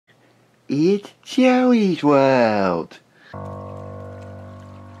It's Joey's World.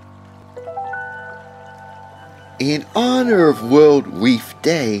 In honor of World Reef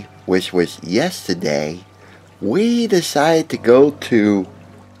Day, which was yesterday, we decided to go to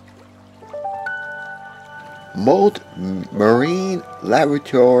Mote Marine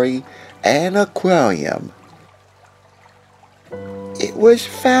Laboratory and Aquarium. It was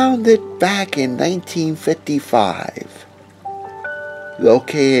founded back in 1955.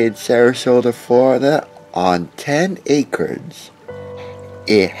 Located in Sarasota, Florida on 10 acres.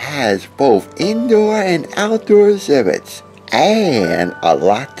 It has both indoor and outdoor exhibits and a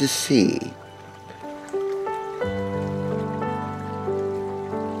lot to see.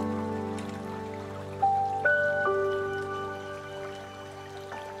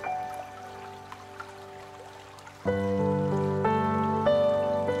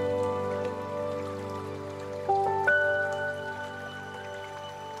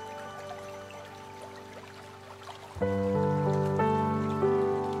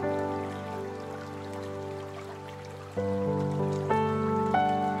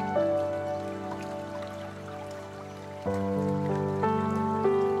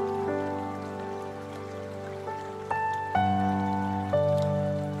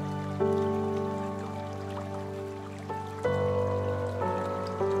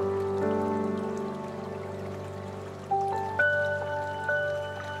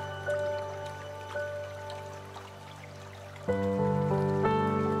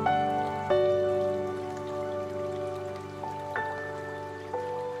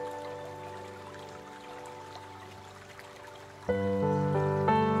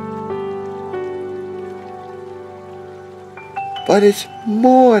 But it's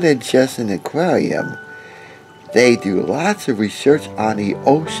more than just an aquarium. They do lots of research on the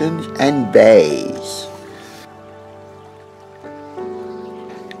oceans and bays.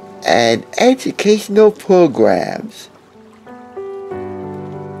 And educational programs.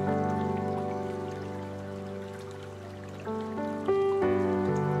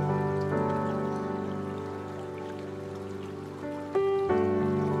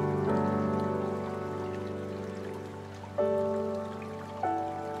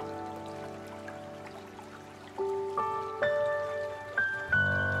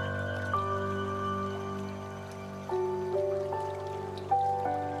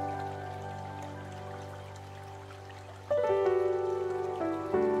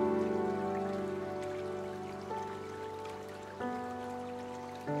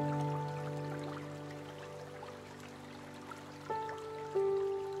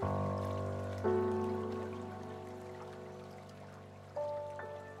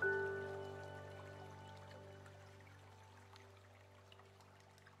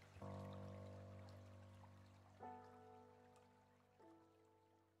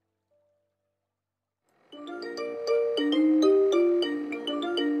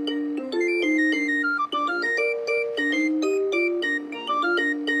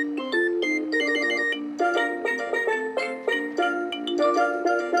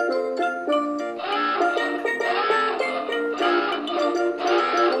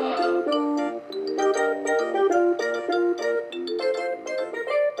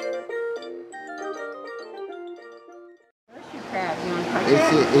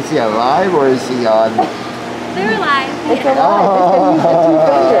 Is he alive or is he on? They're alive. It's alive. It's going to use the 2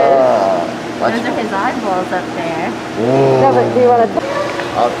 fingers. Those are his eyeballs up there. No, but do you want to?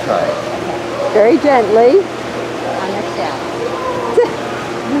 I'll try. Okay. Very gently. On the shell.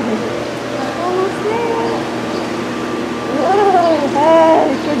 Almost there. Hey,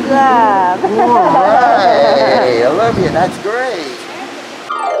 good job. Hey, I love you. That's great.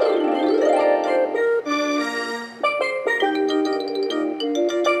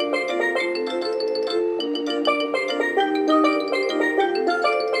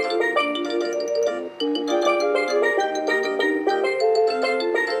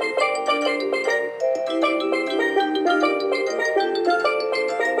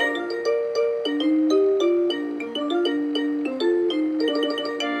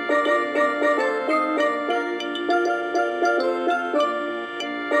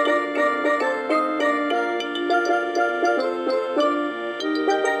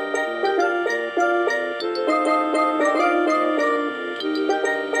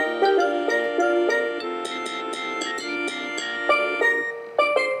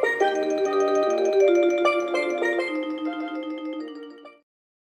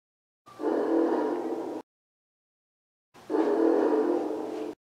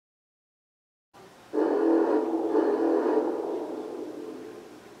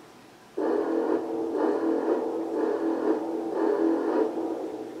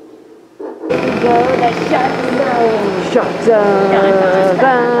 Go the shark zone. Shark zone.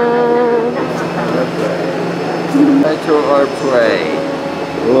 Enter or prey.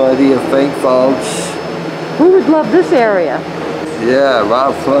 What do you think, folks? Who would love this area? Yeah,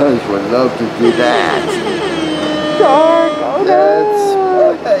 Rob Flores would love to do that. Shark! Oh That's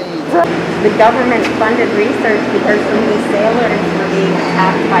right. The government funded research because so many sailors were being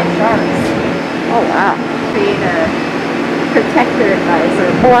attacked by sharks. Oh wow. Create a protector advisor.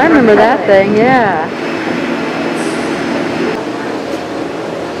 Oh, I remember that thing, yeah.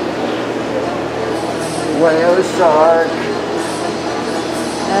 Whale shark.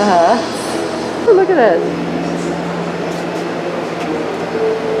 Uh-huh. Oh, look at this.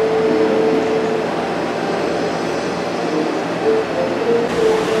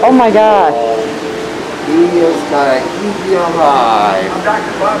 Oh my gosh. He is gonna eat you alive.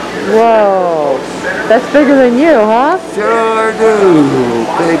 Whoa. That's bigger than you, huh? Sure do.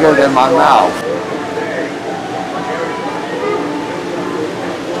 Bigger than my mouth.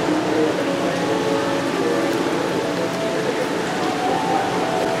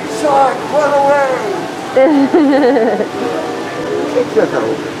 Shark, run away! It's just a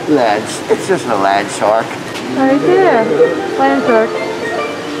land. It's just a land shark. Right there. Land shark.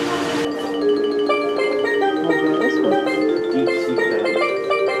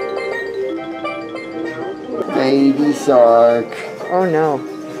 Baby shark. Oh no.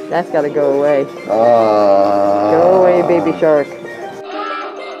 That's gotta go away. Oh. Go away, baby shark.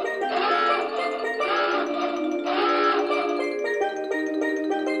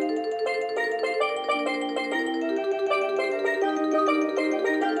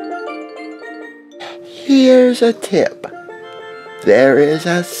 Here's a tip. There is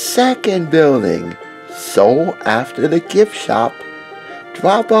a second building. So after the gift shop,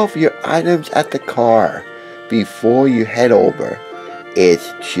 drop off your items at the car before you head over.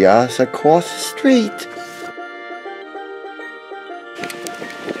 It's just across the street.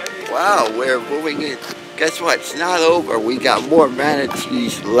 Wow, we're moving in. Guess what? It's not over. We got more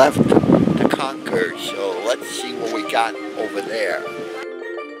manatees left to conquer. So let's see what we got over there.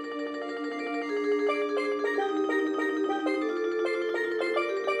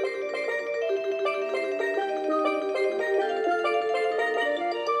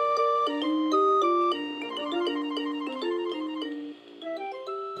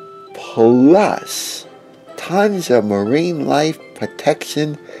 Plus tons of marine life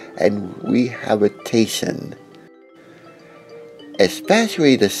protection and rehabilitation,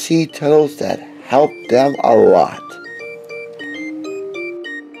 especially the sea turtles that help them a lot.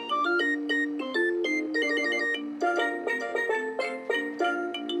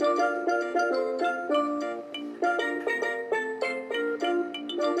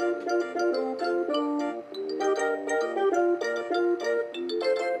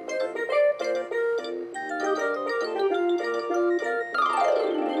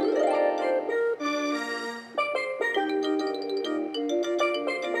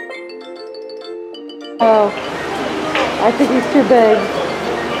 Oh, I think he's too big.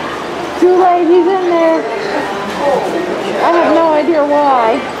 Too late, he's in there. I have no idea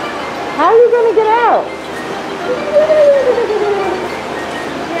why. How are you going to get out?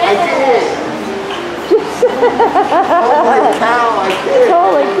 I did! Holy cow, I did!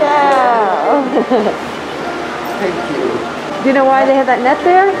 Holy cow! Thank you. Do you know why they have that net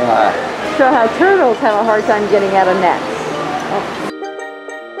there? Why? Show how turtles have a hard time getting out of nets. Oh.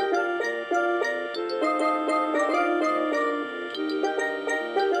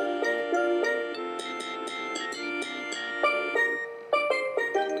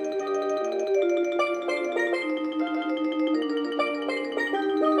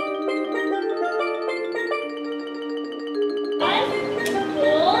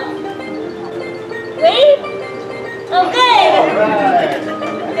 Wait. Okay.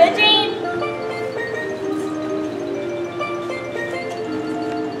 Good, Jane.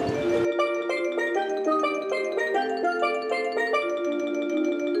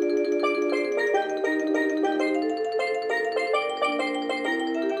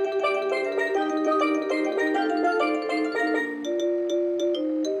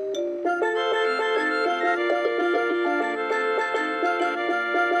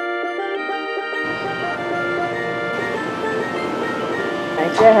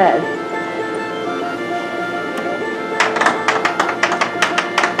 Go ahead.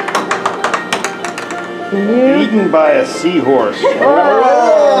 Eaten by a seahorse.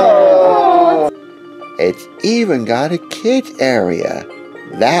 Oh. It's even got a kids area.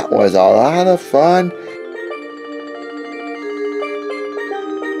 That was a lot of fun.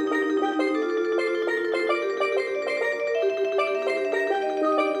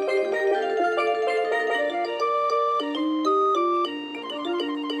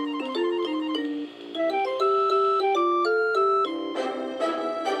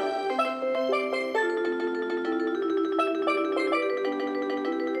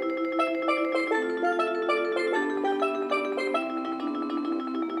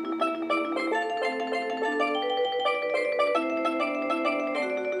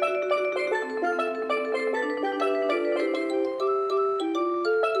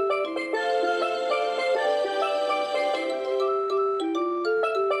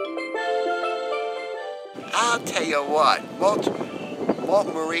 I'll tell you what, Mote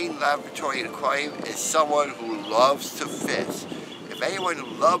Marine Laboratory and Aquarium is someone who loves to fish. If anyone who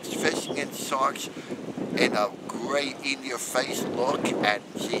loves fishing and sharks in a great in-your-face look and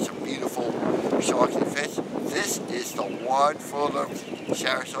see some beautiful sharks and fish, this is the one for the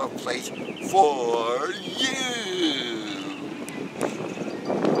Sarasota place for you.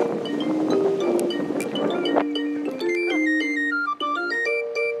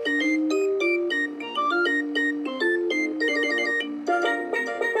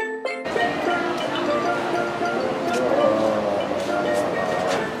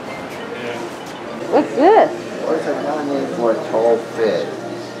 What's this? What's another name for a tall fish?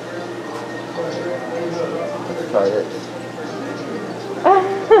 Let's try this.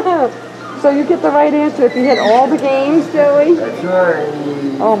 So you get the right answer if you hit all the games, Joey? That's right.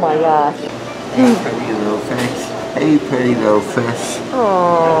 Oh my gosh. Hey, pretty little fish. Hey, pretty little fish.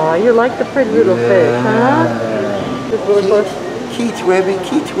 Oh, you like the pretty little fish, huh? Just really close. Keep swimming,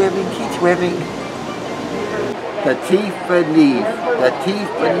 keep swimming, keep swimming. The teeth beneath, the teeth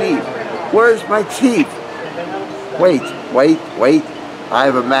beneath. Where's my teeth? Wait, wait, wait. I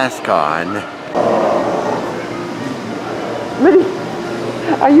have a mask on.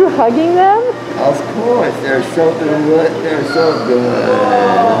 Are you hugging them? Of course, they're so good. They're so good.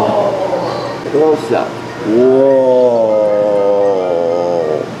 Close up. Whoa.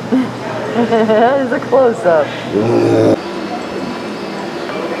 That is a close-up.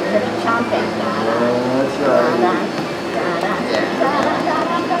 Chomping. That's right.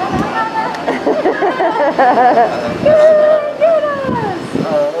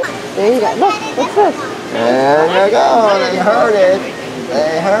 There you go. Look, what's this? There you go. They heard it.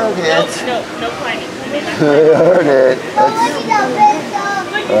 They heard it. No climbing. They heard it.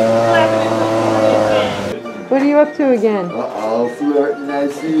 What are you up to again? Uh-oh, flirting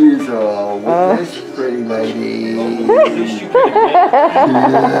as usual with this pretty lady. There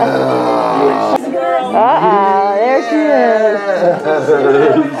she is.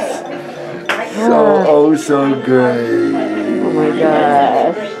 So great. Oh my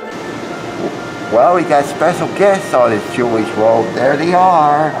gosh. Well, we got special guests on this Joeysworld. There they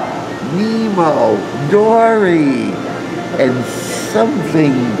are. Nemo, Dory, and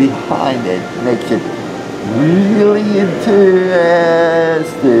something behind it makes it really interesting.